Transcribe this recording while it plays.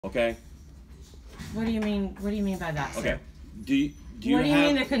Okay. What do you mean? What do you mean by that, sir? Okay. Do you what do you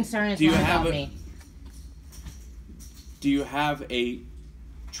mean the concern is not about me? Do you have a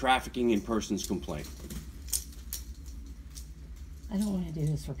trafficking in persons complaint? I don't want to do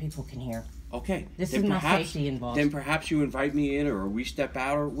this where people can hear. Okay. This is my safety involved. Then perhaps you invite me in, or we step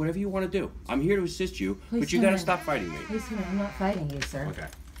out, or whatever you want to do. I'm here to assist you, Please but you got to stop fighting me. Please come in. I'm not fighting you, sir. Okay.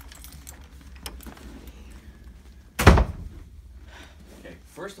 Okay.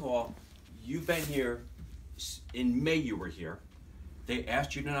 First of all, you've been here. In May you were here. They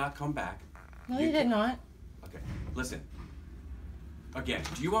asked you to not come back. No, you did not. Okay. Listen. Again,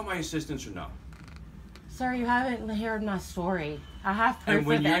 do you want my assistance or no? Sir, you haven't heard my story. I have proof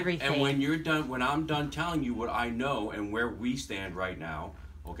of everything. And when you're done, when I'm done telling you what I know and where we stand right now,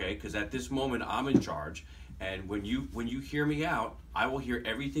 okay? Because at this moment I'm in charge, and when you hear me out, I will hear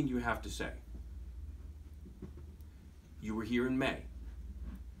everything you have to say. You were here in May.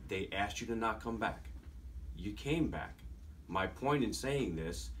 They asked you to not come back. You came back. My point in saying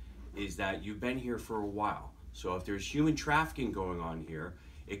this is that you've been here for a while. So if there's human trafficking going on here,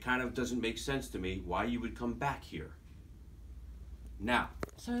 it kind of doesn't make sense to me why you would come back here. Now,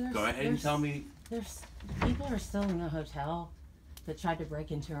 go ahead and tell me. There's people are still in the hotel that tried to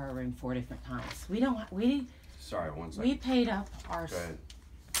break into our room 4 different times. Sorry, one second. We paid up our. Go ahead.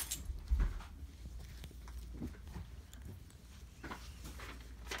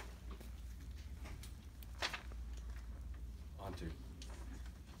 On to.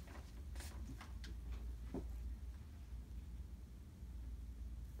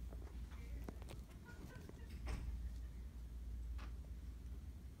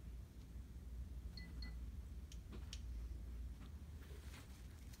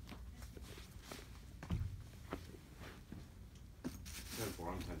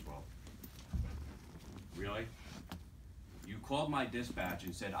 I'm 10-12. Really? You called my dispatch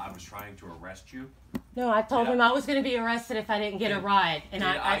and said I was trying to arrest you? No, I told him I was going to be arrested if I didn't get a ride. And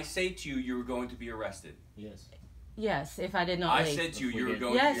did I say to you you were going to be arrested? Yes. Yes, if I did not leave. I said to you were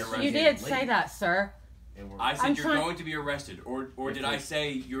going to be arrested. Yes, you did say that, sir. I said you're going to be arrested, or did I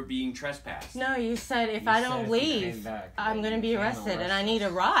say you're being trespassed? No, you said if I don't leave, I'm going to be arrested, and I need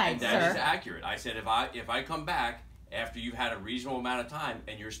a ride, sir. That is accurate. I said if I come back after you've had a reasonable amount of time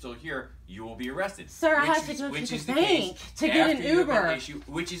and you're still here, you will be arrested. Sir, I have to go to the bank to get an Uber.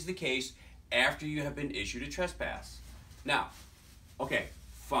 Which is the case after you have been issued a trespass. Now, okay,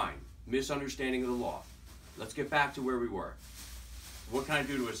 fine. Misunderstanding of the law. Let's get back to where we were. What can I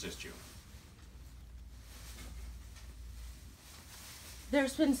do to assist you?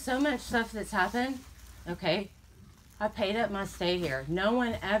 There's been so much stuff that's happened, okay? I paid up my stay here. No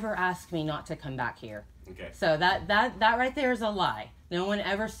one ever asked me not to come back here. Okay. So that right there is a lie. No one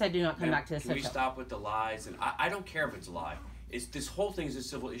ever said do not come back to this hotel. Can we stop with the lies? And I don't care if it's a lie. This whole thing is a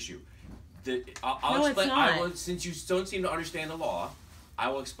civil issue. I'll explain. It's not. Since you don't seem to understand the law, I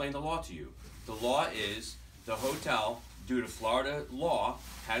will explain the law to you. The law is the hotel, due to Florida law,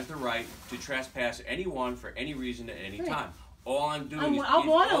 has the right to trespass anyone for any reason at any time. All I'm doing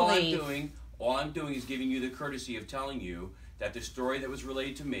is giving you the courtesy of telling you that the story that was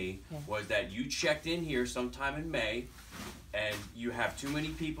relayed to me was that you checked in here sometime in May, and you have too many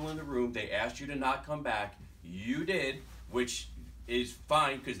people in the room. They asked you to not come back. You did, which is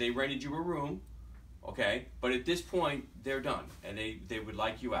fine because they rented you a room, okay? But at this point, they're done, and they would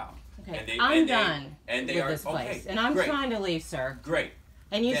like you out. Okay, I'm done with this place, and I'm trying to leave, sir. Great.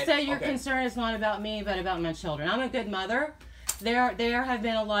 And you say your concern is not about me, but about my children. I'm a good mother. There have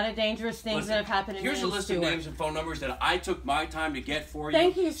been a lot of dangerous things that have happened to me. Here's a list of names and phone numbers that I took my time to get for you.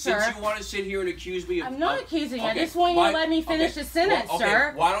 Thank you, sir. Since you want to sit here and accuse me of... I'm not accusing you. I just want you to let me finish the sentence,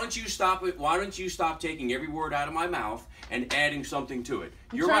 sir. Why don't you stop taking every word out of my mouth and adding something to it?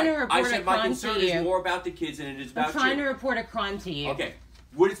 You're right. I said my concern is more about the kids than it is about you. I'm trying to report a crime to you. Okay.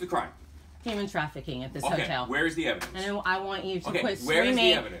 What is the crime? Human trafficking at this hotel. Where is the evidence? And I want you to quit screaming. Where is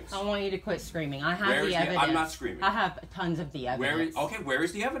the evidence? I want you to quit screaming. I have the evidence. I'm not screaming. I have tons of the evidence. Where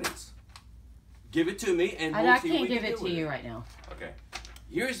is the evidence? Give it to me, and we'll see what we can do. I can't give it to you right now. Okay.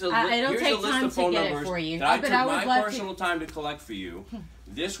 Here's a list of phone numbers that I took my personal time to collect for you.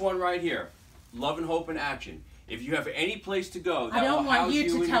 This one right here, Love and Hope in Action. If you have any place to go, I don't want you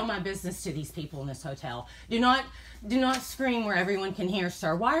to tell my business to these people in this hotel. Do not scream where everyone can hear,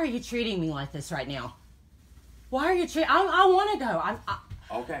 sir. Why are you treating me like this right now? Why are you treating... I want to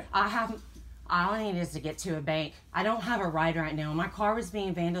go. Okay. All I need is to get to a bank. I don't have a ride right now. My car was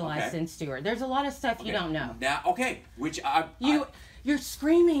being vandalized in Stuart. There's a lot of stuff you don't know. Now, You're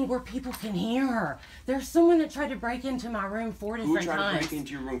screaming where people can hear. There's someone that tried to break into my room 4 different times. Who tried to break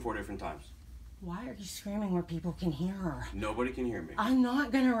into your room 4 different times? Why are you screaming where people can hear her? Nobody can hear me. I'm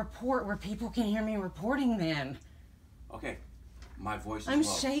not going to report where people can hear me reporting them. Okay. My voice is I'm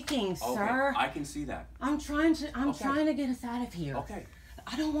low. shaking, sir. Okay, I can see that. I'm trying to get us out of here. Okay.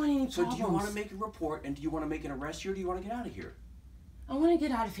 I don't want any problems. So do you want to make a report and do you want to make an arrest here or do you want to get out of here? I want to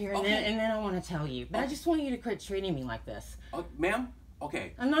get out of here and then I want to tell you. But I just want you to quit treating me like this. Ma'am?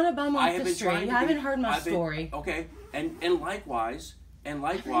 Okay. I'm not a bum off the street. You haven't heard my story. Okay. And likewise,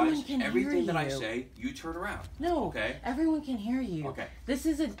 everything that I say, you turn around. No. Okay. Everyone can hear you. Okay. This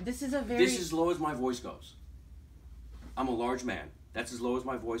is as low as my voice goes. I'm a large man. That's as low as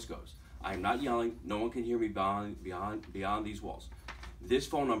my voice goes. I'm not yelling. No one can hear me beyond these walls. This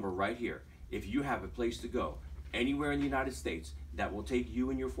phone number right here, if you have a place to go anywhere in the United States that will take you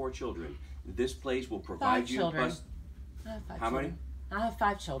and your 4 children, this place will provide you. 5 children. I have 5 How children. many? I have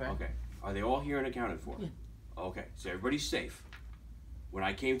 5 children. Okay. Are they all here and accounted for? Yeah. Okay. So everybody's safe. When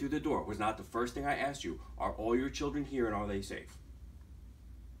I came through the door, was not the first thing I asked you, are all your children here and are they safe?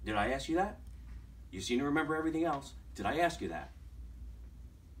 Did I ask you that? You seem to remember everything else. Did I ask you that?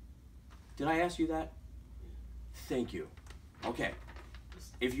 Did I ask you that? Thank you. Okay.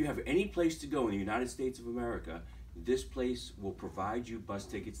 If you have any place to go in the United States of America, this place will provide you bus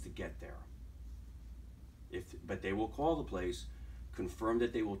tickets to get there. But they will call the place, confirm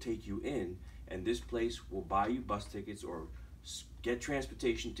that they will take you in, and this place will buy you bus tickets or get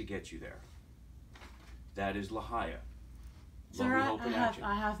transportation to get you there. That is La Haya. Sir,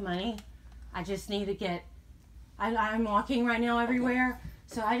 I have money. I just need to get... I'm walking right now everywhere,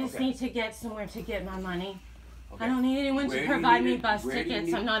 so I just need to get somewhere to get my money. Okay. I don't need anyone to provide me bus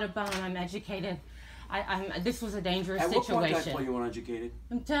tickets. I'm not a bum. I'm educated. This was a dangerous situation. At what point did I call you uneducated?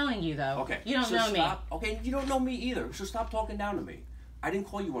 I'm telling you, though. Okay. You don't know me. Okay, you don't know me either, so stop talking down to me. I didn't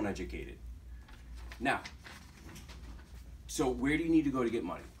call you uneducated. Now, so where do you need to go to get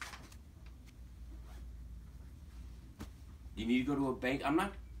money? You need to go to a bank? I'm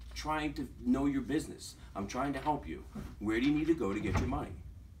not trying to know your business. I'm trying to help you. Where do you need to go to get your money?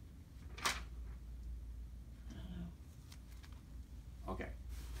 Okay.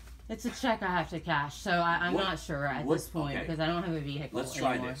 It's a check I have to cash, so I'm not sure at this point because I don't have a vehicle Let's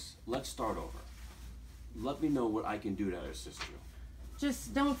try this. Let's start over. Let me know what I can do to assist you.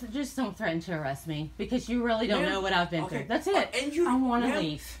 Just don't threaten to arrest me because you really don't know what I've been through. That's it. I want to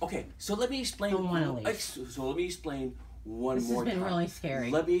leave. Okay, so let me explain. I want to leave. So let me explain one more time. This has been really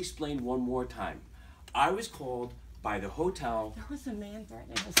scary. Let me explain one more time. I was called by the hotel. There was a man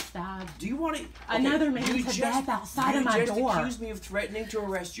threatening to stab. Do you want to? Another man to death outside of my door. You just accused me of threatening to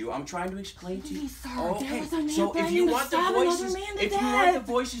arrest you. I'm trying to explain to you. Sir, there was a man so if you want the voices, if you want the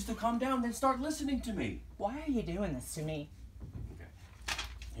voices to come down, then start listening to me. Why are you doing this to me? Okay.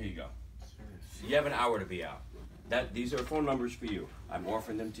 Here you go. You have an hour to be out. These are phone numbers for you. I'm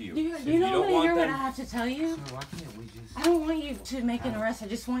offering them to you. Do you not want to hear what I have to tell you? Sir, why can't we just... I don't want you to make an arrest. I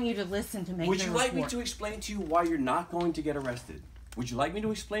just want you to listen to make Would you like me to explain to you why you're not going to get arrested? Would you like me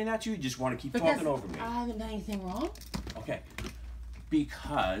to explain that to you? You just want to keep talking over me? I haven't done anything wrong. Okay.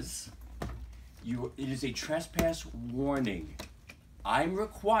 Because it is a trespass warning. I'm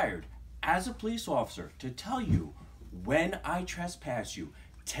required, as a police officer, to tell you when I trespass you.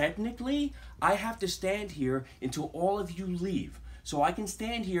 Technically, I have to stand here until all of you leave. So I can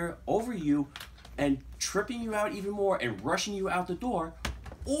stand here over you and tripping you out even more and rushing you out the door.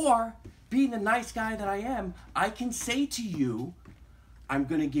 Or, being the nice guy that I am, I can say to you, I'm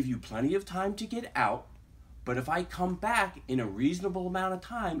going to give you plenty of time to get out. But if I come back in a reasonable amount of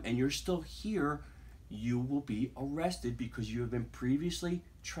time and you're still here, you will be arrested because you have been previously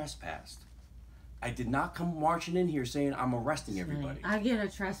trespassed. I did not come marching in here saying I'm arresting everybody. I get a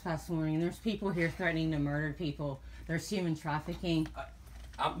trespass warning. There's people here threatening to murder people. There's human trafficking.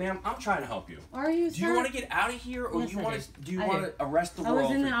 Ma'am, I'm trying to help you. Are you, sir? Do you want to get out of here, or Yes, do you want to arrest the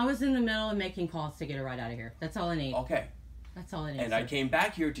world? I was in the middle of making calls to get her right out of here. That's all I need. Okay. That's all I need. And I came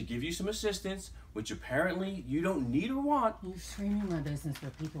back here to give you some assistance, which apparently you don't need or want. You're screaming my business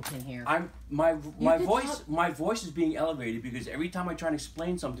where people can hear. My voice is being elevated because every time I try to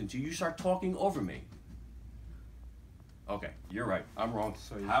explain something to you, you start talking over me. Okay, you're right. I'm wrong.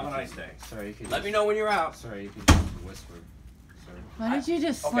 Have a nice day. Sorry, let me know when you're out. Sorry, you can just whisper. Sorry. Why did you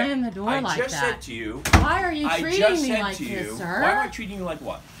just slam the door like that? I just said to you. Why are you treating me like this, sir? Why am I treating you like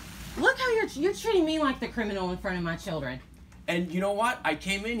what? Look how you're treating me like the criminal in front of my children. And you know what? I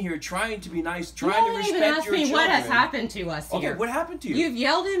came in here trying to be nice, trying to respect your children. You haven't even asked me what has happened to us here. Okay, what happened to you? You've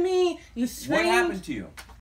yelled at me. You screamed. What happened to you?